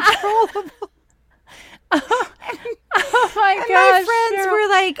 uncontrollable. Oh my gosh. My friends were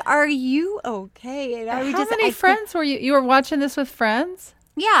like, "Are you okay?" And I was How many friends were you? You were watching this with friends?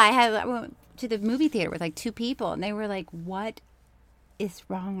 Yeah, I went to the movie theater with like 2 people, and they were like, "What is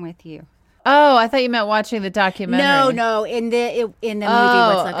wrong with you?" Oh, I thought you meant watching the documentary. No, in the movie. What's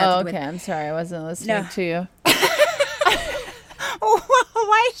Love Got to Do with It. I'm sorry, I wasn't listening to you.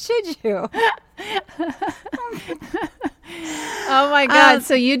 Why should you? Oh my God!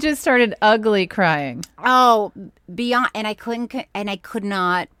 So you just started ugly crying. Oh, beyond, and I could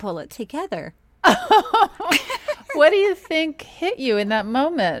not pull it together. What do you think hit you in that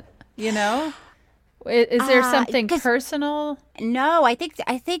moment? You know, is there something personal? No, I think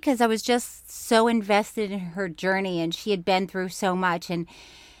because I was just so invested in her journey, and she had been through so much, and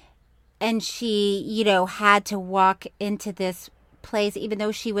she, had to walk into this place, even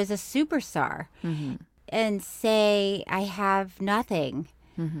though she was a superstar. Mm-hmm. And say, I have nothing.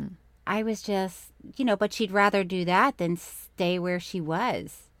 Mm-hmm. I was just, but she'd rather do that than stay where she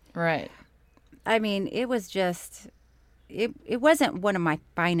was. Right. I mean, it was just, it wasn't one of my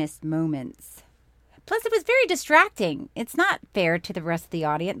finest moments. Plus, it was very distracting. It's not fair to the rest of the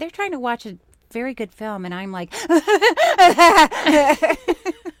audience. They're trying to watch a very good film, and I'm like...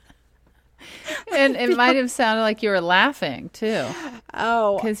 And it might have sounded like you were laughing, too.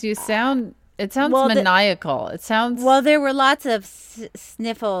 Oh. Because you sound... It sounds maniacal. It sounds... Well, there were lots of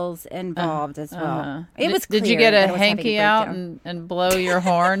sniffles involved as well. It was clear. Did you get a hanky out and blow your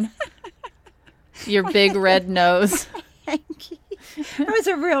horn? Your big red nose? Hanky. I was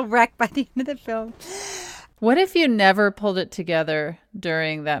a real wreck by the end of the film. What if you never pulled it together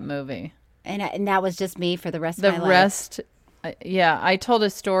during that movie? And that was just me for the rest of my life? The rest... Yeah, I told a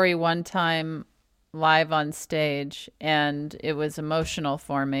story one time live on stage, and it was emotional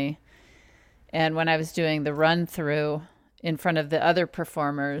for me. And when I was doing the run through, in front of the other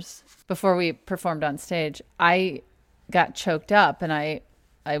performers before we performed on stage, I got choked up and I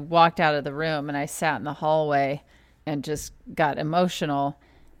walked out of the room and I sat in the hallway and just got emotional.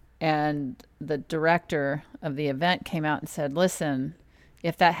 And the director of the event came out and said, listen,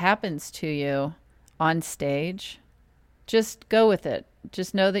 if that happens to you on stage, just go with it.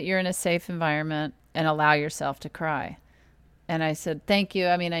 Just know that you're in a safe environment and allow yourself to cry. And I said, thank you.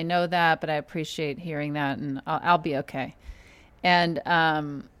 I mean, I know that, but I appreciate hearing that, and I'll be okay. And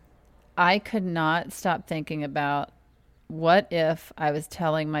I could not stop thinking about what if I was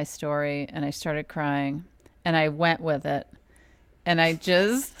telling my story and I started crying and I went with it and I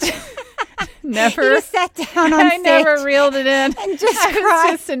just never You sat down on I stage never reeled it in. and just I cried.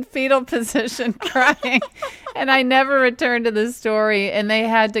 was just in fetal position crying. And I never returned to the story. And they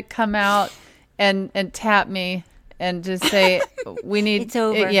had to come out and tap me and just say, we need, It's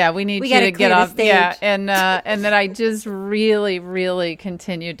over. we need We you gotta to clear get the off. stage. Yeah. And then I just really, really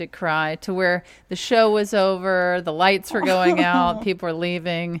continued to cry to where the show was over. The lights were going out. People were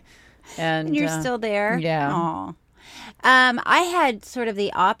leaving. And you're still there? Yeah. Aw. I had sort of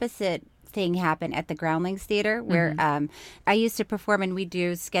the opposite thing happen at the Groundlings Theater where I used to perform, and we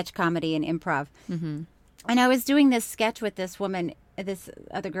do sketch comedy and improv. Mm-hmm. And I was doing this sketch with this woman, this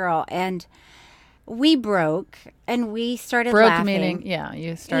other girl, and we broke and we started laughing. Meaning,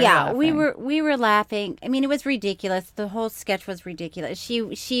 you started laughing. we were laughing. I mean, it was ridiculous. The whole sketch was ridiculous.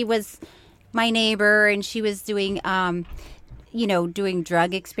 She was my neighbor, and she was doing doing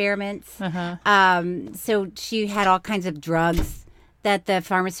drug experiments. So she had all kinds of drugs that the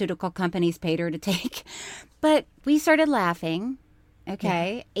pharmaceutical companies paid her to take. But we started laughing,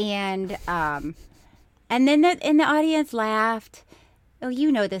 okay? Yeah. And then the audience laughed. Oh,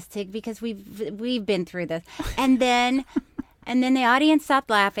 you know this, Tig, because we've been through this. And then the audience stopped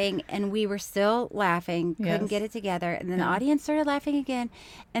laughing, and we were still laughing, couldn't get it together. And then the audience started laughing again.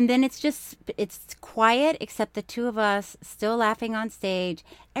 And then it's quiet, except the two of us still laughing on stage.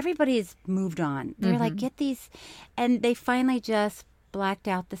 Everybody's moved on. They're like, get these. And they finally just blacked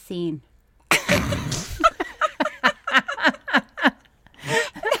out the scene.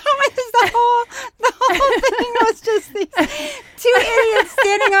 The whole thing was just these two idiots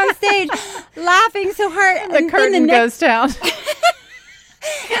standing on stage laughing so hard. The curtain goes down. And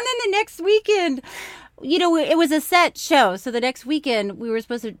then the next weekend, it was a set show. So the next weekend we were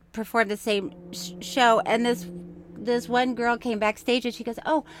supposed to perform the same show. And this one girl came backstage and she goes,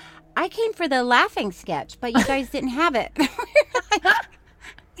 oh, I came for the laughing sketch, but you guys didn't have it.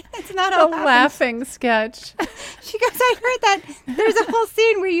 It's not a laughing sketch. She goes, I heard that there's a whole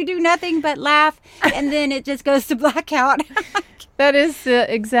scene where you do nothing but laugh, and then it just goes to blackout. That is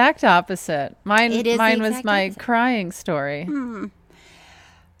the exact opposite. Mine was my opposite. crying story.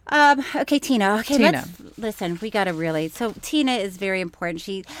 Okay, Tina. Okay, let's listen. We got to really. So Tina is very important.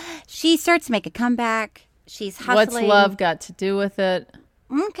 She starts to make a comeback. She's hustling. What's love got to do with it?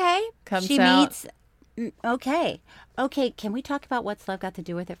 Okay. Comes out. Okay, can we talk about what's love got to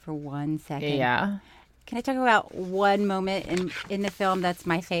do with it for 1 second? Yeah. Can I talk about one moment in the film that's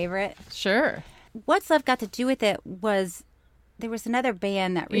my favorite? Sure. What's love got to do with it was there was another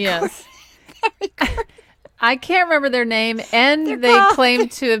band that recorded. Yes. I can't remember their name, and they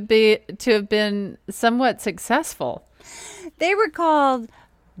claimed to have been somewhat successful. They were called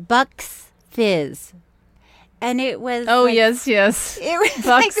Bucks Fizz. And it was yes. It was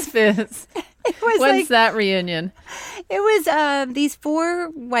Bucks Fizz. When's that reunion? It was these 4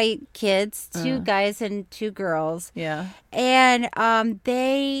 white kids, 2 guys and 2 girls. Yeah. And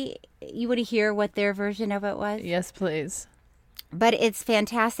you want to hear what their version of it was? Yes, please. But it's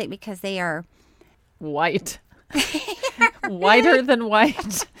fantastic because they are white. Whiter than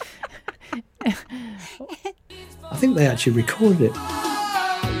white. I think they actually recorded it.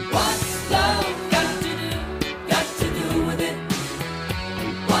 What's love got to do with it?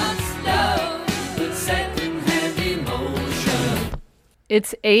 What's love but second-hand emotion?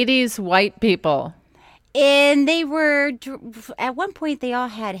 It's 80s white people. And they were, at one point, they all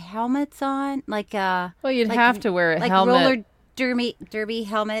had helmets on, well, you'd have to wear a helmet. Roller derby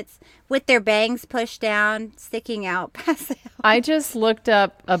helmets with their bangs pushed down, sticking out past the helmet. I just looked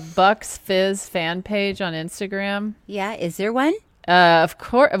up a Bucks Fizz fan page on Instagram. Yeah, is there one? Of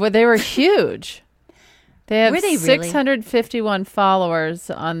course. Well, they were huge. They have Were they really? 651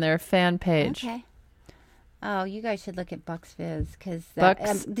 followers on their fan page. Okay. Oh, you guys should look at Bucks Fizz because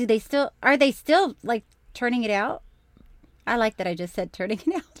are they still like turning it out? I like that I just said turning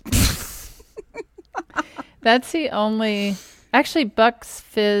it out. That's the only. Actually, Bucks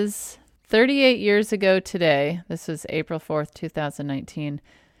Fizz, 38 years ago today. This was April 4th, 2019.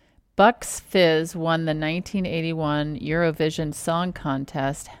 Bucks Fizz won the 1981 Eurovision Song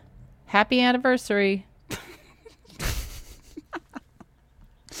Contest. Happy anniversary.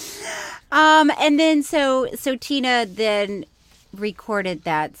 And then so Tina then recorded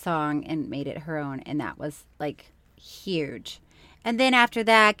that song and made it her own, and that was like huge. And then after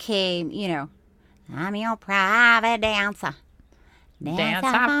that came, I'm your private dancer.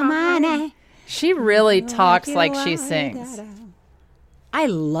 Dancer for money. She really talks like she sings.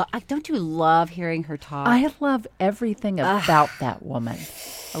 Don't you love hearing her talk? I love everything about that woman.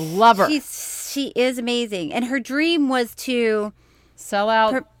 I love her. She is amazing. And her dream was to sell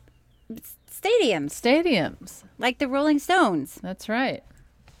out stadiums. Like the Rolling Stones. That's right.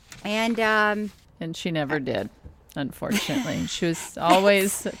 And she never did, unfortunately. She was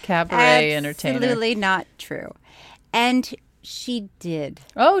always a cabaret entertainer. Absolutely not true. And she did.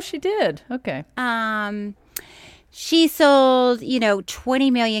 Oh, she did. Okay. She sold,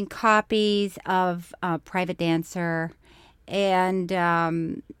 20 million copies of Private Dancer,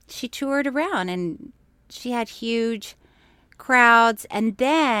 and she toured around, and she had huge crowds. And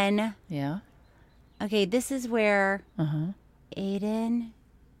then, okay, this is where Aiden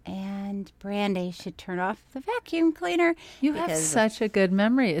and Brandy should turn off the vacuum cleaner. You have such a good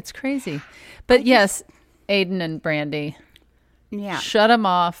memory. It's crazy. But yes, Aiden and Brandy. Yeah. Shut them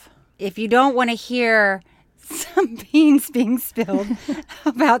off. If you don't want to hear some beans being spilled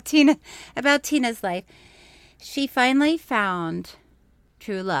about Tina's life, she finally found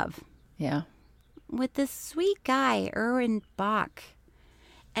true love. Yeah. With this sweet guy, Erwin Bach.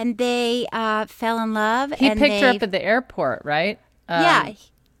 And they fell in love. He picked her up at the airport, right? Yeah.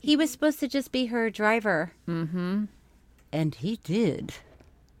 He was supposed to just be her driver. Mm-hmm. And he did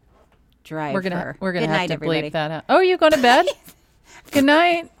drive We're her. gonna have to everybody. bleep that out. Oh, you going to bed? Good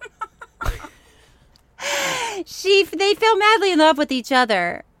night. They fell madly in love with each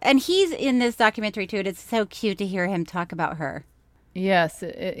other. And he's in this documentary too. And it's so cute to hear him talk about her. Yes,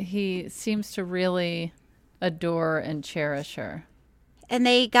 he seems to really adore and cherish her. And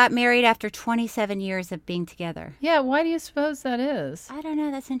they got married after 27 years of being together. Yeah, why do you suppose that is? I don't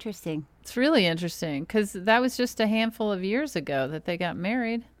know. That's interesting. It's really interesting because that was just a handful of years ago that they got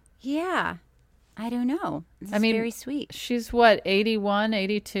married. Yeah. I don't know. This is very sweet. She's what, 81,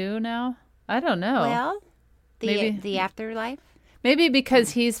 82 now? I don't know. Well, the afterlife? Maybe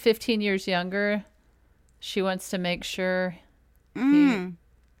because he's 15 years younger, she wants to make sure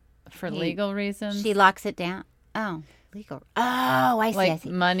for legal reasons. She locks it down. Oh, legal. Oh, I see. Like I see.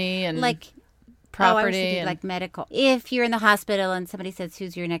 money and property. And like medical. If you're in the hospital and somebody says,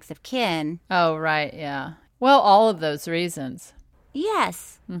 who's your next of kin? Oh, right. Yeah. Well, all of those reasons.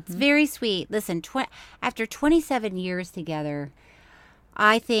 Yes. It's very sweet. Listen, after 27 years together,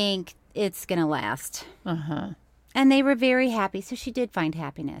 I think it's going to last. Uh-huh. And they were very happy. So she did find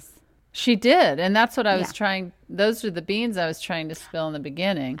happiness. She did. And that's what I was trying. Those were the beans I was trying to spill in the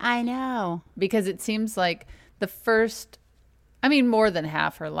beginning. I know. Because it seems like the first, more than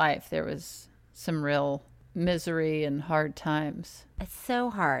half her life, there was some real misery and hard times. It's so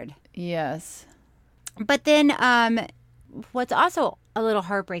hard. Yes. But then what's also a little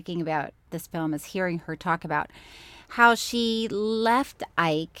heartbreaking about this film is hearing her talk about how she left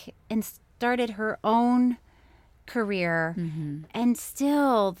Ike and started her own career. And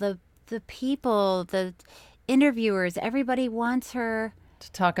still the people, the interviewers, everybody wants her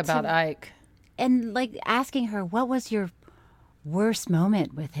to talk about Ike. And like asking her, what was your worst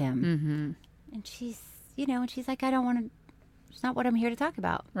moment with him? And she's like, I don't want to, it's not what I'm here to talk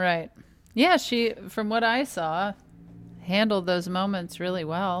about. Right. Yeah, she, from what I saw, handled those moments really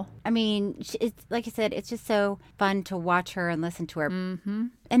well. It's like I said, it's just so fun to watch her and listen to her.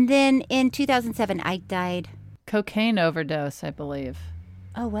 And then in 2007, Ike died. Cocaine overdose, I believe.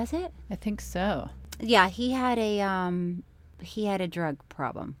 Oh, was it? I think so. Yeah, he had a drug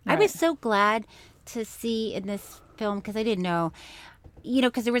problem. Right. I was so glad to see in this film because I didn't know,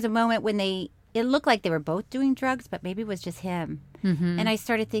 because there was a moment when it looked like they were both doing drugs, but maybe it was just him. And I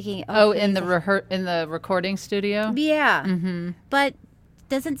started thinking, in the recording studio? Yeah. But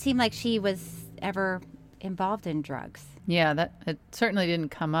doesn't seem like she was ever involved in drugs. Yeah, it certainly didn't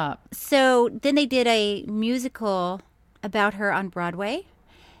come up. So then they did a musical about her on Broadway,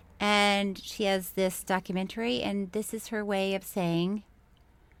 and she has this documentary, and this is her way of saying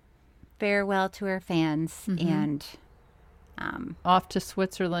farewell to her fans. And off to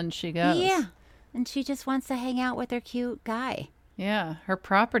Switzerland she goes. Yeah, and she just wants to hang out with her cute guy. Yeah, her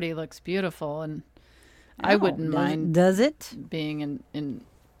property looks beautiful, and I wouldn't mind. Does it? Being in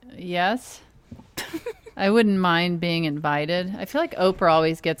yes. I wouldn't mind being invited. I feel like Oprah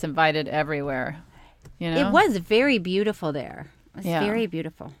always gets invited everywhere. It was very beautiful there. It was very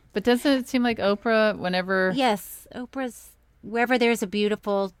beautiful. But doesn't it seem like Oprah, whenever... Yes, Oprah's, wherever there's a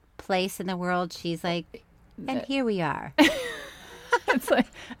beautiful place in the world, she's like, and here we are. It's like,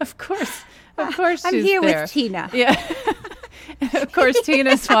 of course I'm she's here there. with Tina. Yeah. Of course,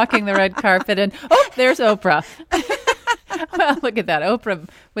 Tina's walking the red carpet, and there's Oprah. Well, look at that. Oprah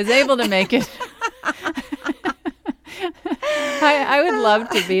was able to make it. I would love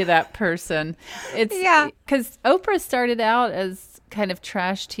to be that person. Because Oprah started out as kind of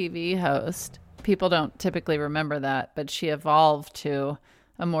trash TV host. People don't typically remember that, but she evolved to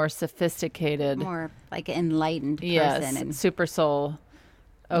a more sophisticated, more like enlightened person. Yes, and Super Soul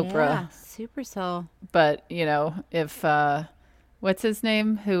Oprah. Yeah, Super Soul. But if what's his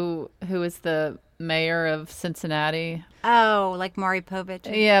name? Who is the mayor of Cincinnati? Oh, like Maury Povich.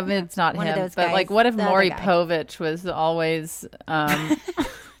 Yeah, it's not one him. Of those but guys, like, what if Maury Povich was always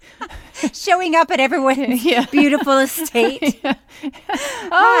showing up at everyone's beautiful estate? Yeah.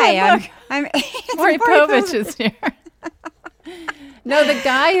 Hi, I'm Maury Povich is here. No, the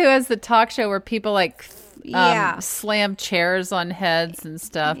guy who has the talk show where people like slam chairs on heads and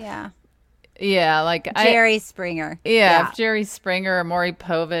stuff. Yeah, like Jerry Springer. Yeah, if Jerry Springer or Maury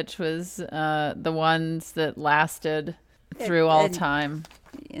Povich was the ones that lasted through all time.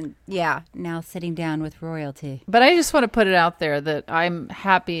 Now sitting down with royalty. But I just want to put it out there that I'm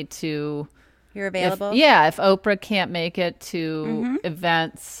happy to... You're available? If Oprah can't make it to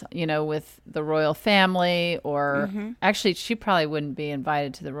events, with the royal family, or actually she probably wouldn't be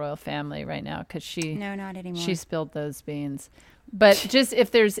invited to the royal family right now because no, not anymore. She spilled those beans. But just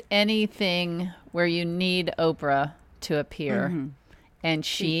if there's anything where you need Oprah to appear and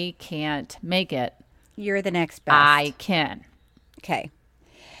she can't make it, you're the next best. I can. Okay.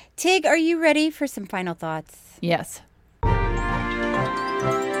 Tig, are you ready for some final thoughts? Yes.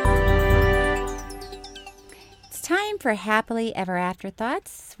 It's time for Happily Ever After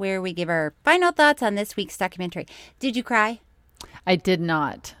Thoughts, where we give our final thoughts on this week's documentary. Did you cry? I did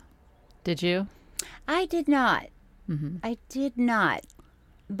not. Did you? I did not. I did not,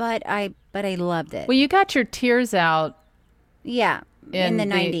 but I loved it. Well, you got your tears out. Yeah, in the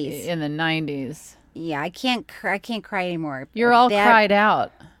 90s. In the 90s. Yeah, I can't cry anymore. You're all cried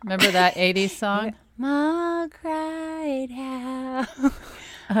out. Remember that 80s song? Ma cried out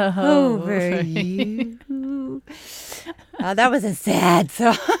over you. Oh, that was a sad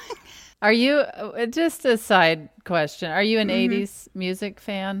song. Are you, just a side question, are you an 80s music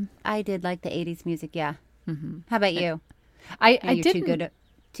fan? I did like the 80s music, yeah. How about you? I you're didn't.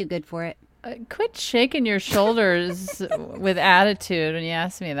 Too good for it. Quit shaking your shoulders with attitude when you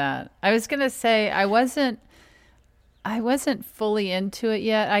ask me that. I was gonna say I wasn't fully into it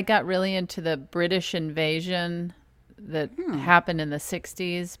yet. I got really into the British invasion that happened in the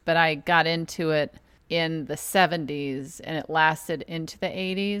 60s, but I got into it in the 70s and it lasted into the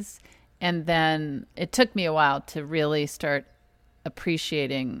 80s. And then it took me a while to really start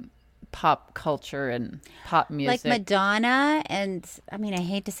appreciating pop culture and pop music. Like Madonna and, I mean, I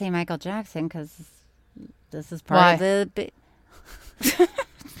hate to say Michael Jackson because this is part of the...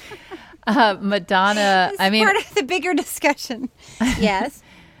 Madonna, I mean... part of the bigger discussion. Yes.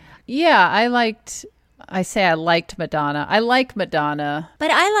 Yeah, I liked Madonna. I like Madonna.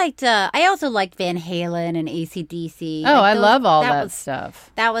 But I also liked Van Halen and AC/DC. Oh, I love all that stuff.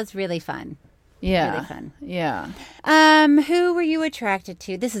 That was really fun. Yeah. Really fun. Yeah. Who were you attracted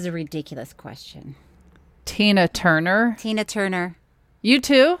to? This is a ridiculous question. Tina Turner. Tina Turner. You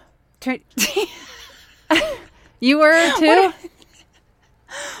too? You were too?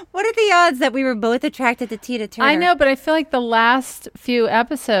 What are the odds that we were both attracted to Tina Turner? I know, but I feel like the last few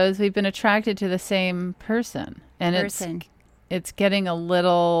episodes we've been attracted to the same person. And it's getting a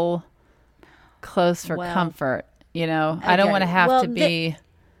little close for comfort, Okay. I don't want to have to be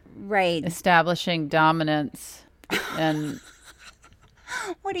establishing dominance and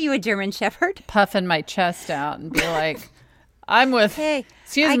what are you, a German Shepherd? Puffing my chest out and be like, I'm with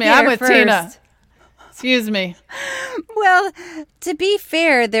Tina. Excuse me. Well, to be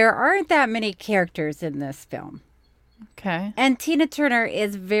fair, there aren't that many characters in this film. Okay. And Tina Turner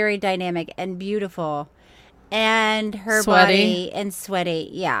is very dynamic and beautiful. And her sweaty. Body and sweaty.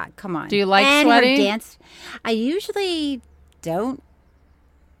 Yeah, come on. Do you like and sweaty? Her dance. I usually don't.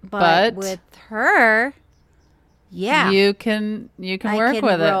 But with her, yeah. You can work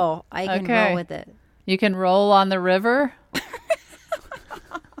with it. I can roll with it. You can roll on the river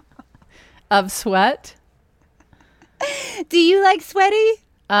of sweat. Do you like sweaty?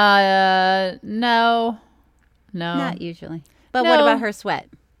 No. Not usually. But what about her sweat?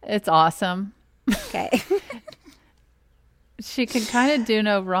 It's awesome. Okay. She can kind of do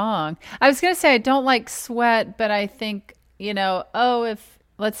no wrong. I was going to say I don't like sweat, but I think, if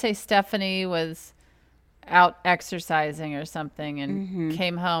let's say Stephanie was out exercising or something and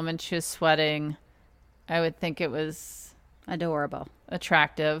came home and she was sweating, I would think it was adorable,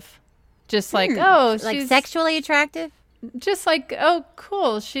 attractive. Just like, oh, like she's sexually attractive? Just like, oh,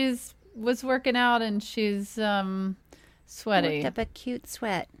 cool. Was working out and she's sweaty. Worked up a cute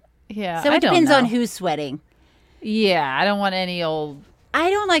sweat. Yeah. So it depends on who's sweating. Yeah. I don't want any old. I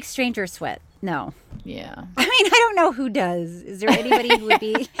don't like stranger sweat. No. Yeah. I mean, I don't know who does. Is there anybody who would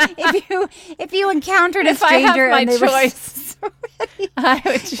be if you encountered a if stranger I and have they my choice, I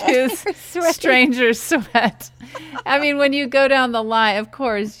would choose stranger sweat. I mean, when you go down the line, of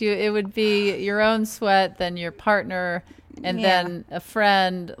course, it would be your own sweat, then your partner, and then a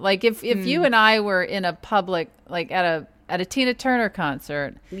friend. Like if you and I were in a public, like at a Tina Turner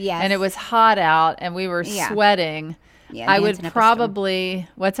concert, and it was hot out and we were sweating, I would probably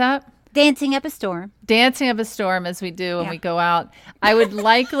what's up? Dancing up a storm. Dancing up a storm as we do when we go out. I would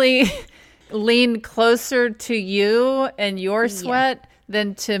likely lean closer to you and your sweat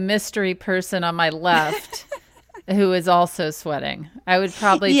than to mystery person on my left who is also sweating. I would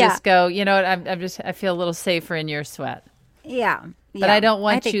probably just go, you know what, I feel a little safer in your sweat. Yeah. But I don't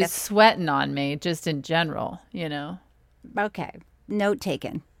want you sweating on me just in general, you know. Okay. Note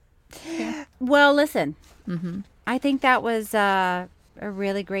taken. Yeah. Well, listen. I think that was a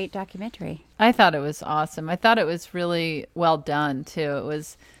really great documentary. I thought it was awesome. I thought it was really well done too. It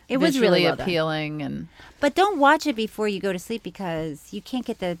was really well appealing done. But don't watch it before you go to sleep because you can't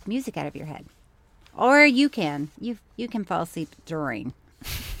get the music out of your head. Or you can. You can fall asleep during.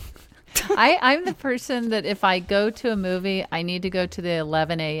 I'm the person that if I go to a movie, I need to go to the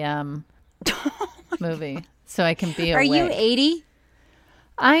 11 a.m. movie so I can be awake. Are you 80?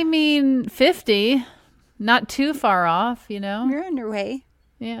 I mean, 50. Not too far off, you know? You're on your way.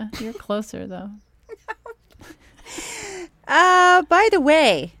 Yeah, you're closer, though. By the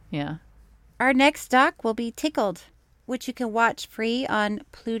way. Yeah. Our next doc will be Tickled, which you can watch free on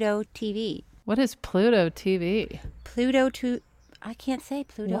Pluto TV. What is Pluto TV? I can't say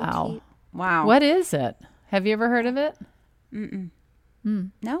Pluto TV. Wow. What is it? Have you ever heard of it?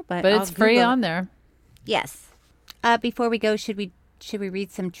 No, but it's free on there. Yes. Before we go, should we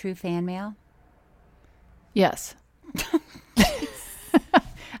read some true fan mail? Yes. You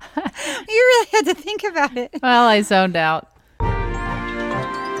really had to think about it. Well, I zoned out.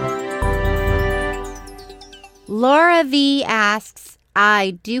 Laura V asks,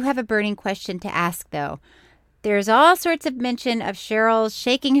 I do have a burning question to ask, though. There's all sorts of mention of Cheryl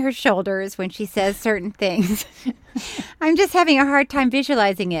shaking her shoulders when she says certain things. I'm just having a hard time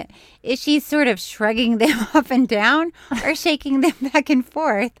visualizing it. Is she sort of shrugging them up and down or shaking them back and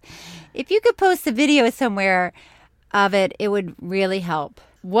forth? If you could post a video somewhere of it, it would really help.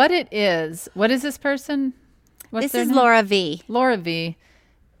 What is this person? This is Laura V. Laura V.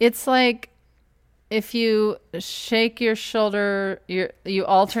 It's like if you shake your shoulder, you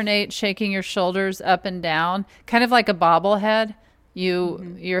alternate shaking your shoulders up and down, kind of like a bobblehead.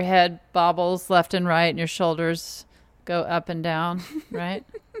 Your head bobbles left and right and your shoulders go up and down, right?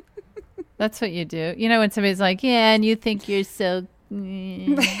 That's what you do. You know, when somebody's like, yeah, and you think you're so...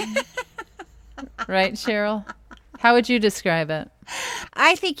 Right, Cheryl? How would you describe it?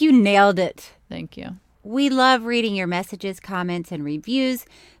 I think you nailed it. Thank you. We love reading your messages, comments, and reviews.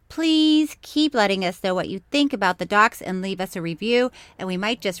 Please keep letting us know what you think about the docs and leave us a review, and we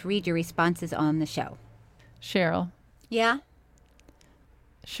might just read your responses on the show. Cheryl. Yeah?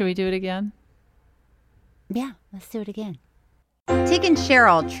 Should we do it again? Yeah, let's do it again. Tig and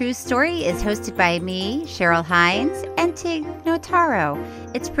Cheryl, True Story is hosted by me, Cheryl Hines, and Tig Notaro.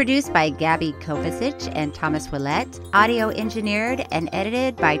 It's produced by Gabby Kovacic and Thomas Willett, audio engineered and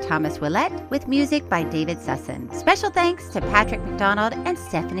edited by Thomas Willett, with music by David Sussin. Special thanks to Patrick McDonald and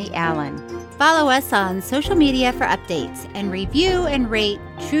Stephanie Allen. Follow us on social media for updates and review and rate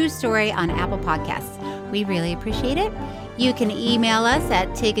True Story on Apple Podcasts. We really appreciate it. You can email us at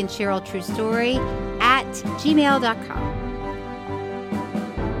tigandcheryltruestory@gmail.com.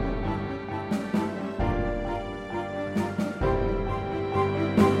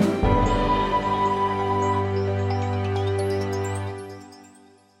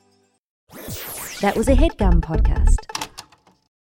 That was a HeadGum podcast.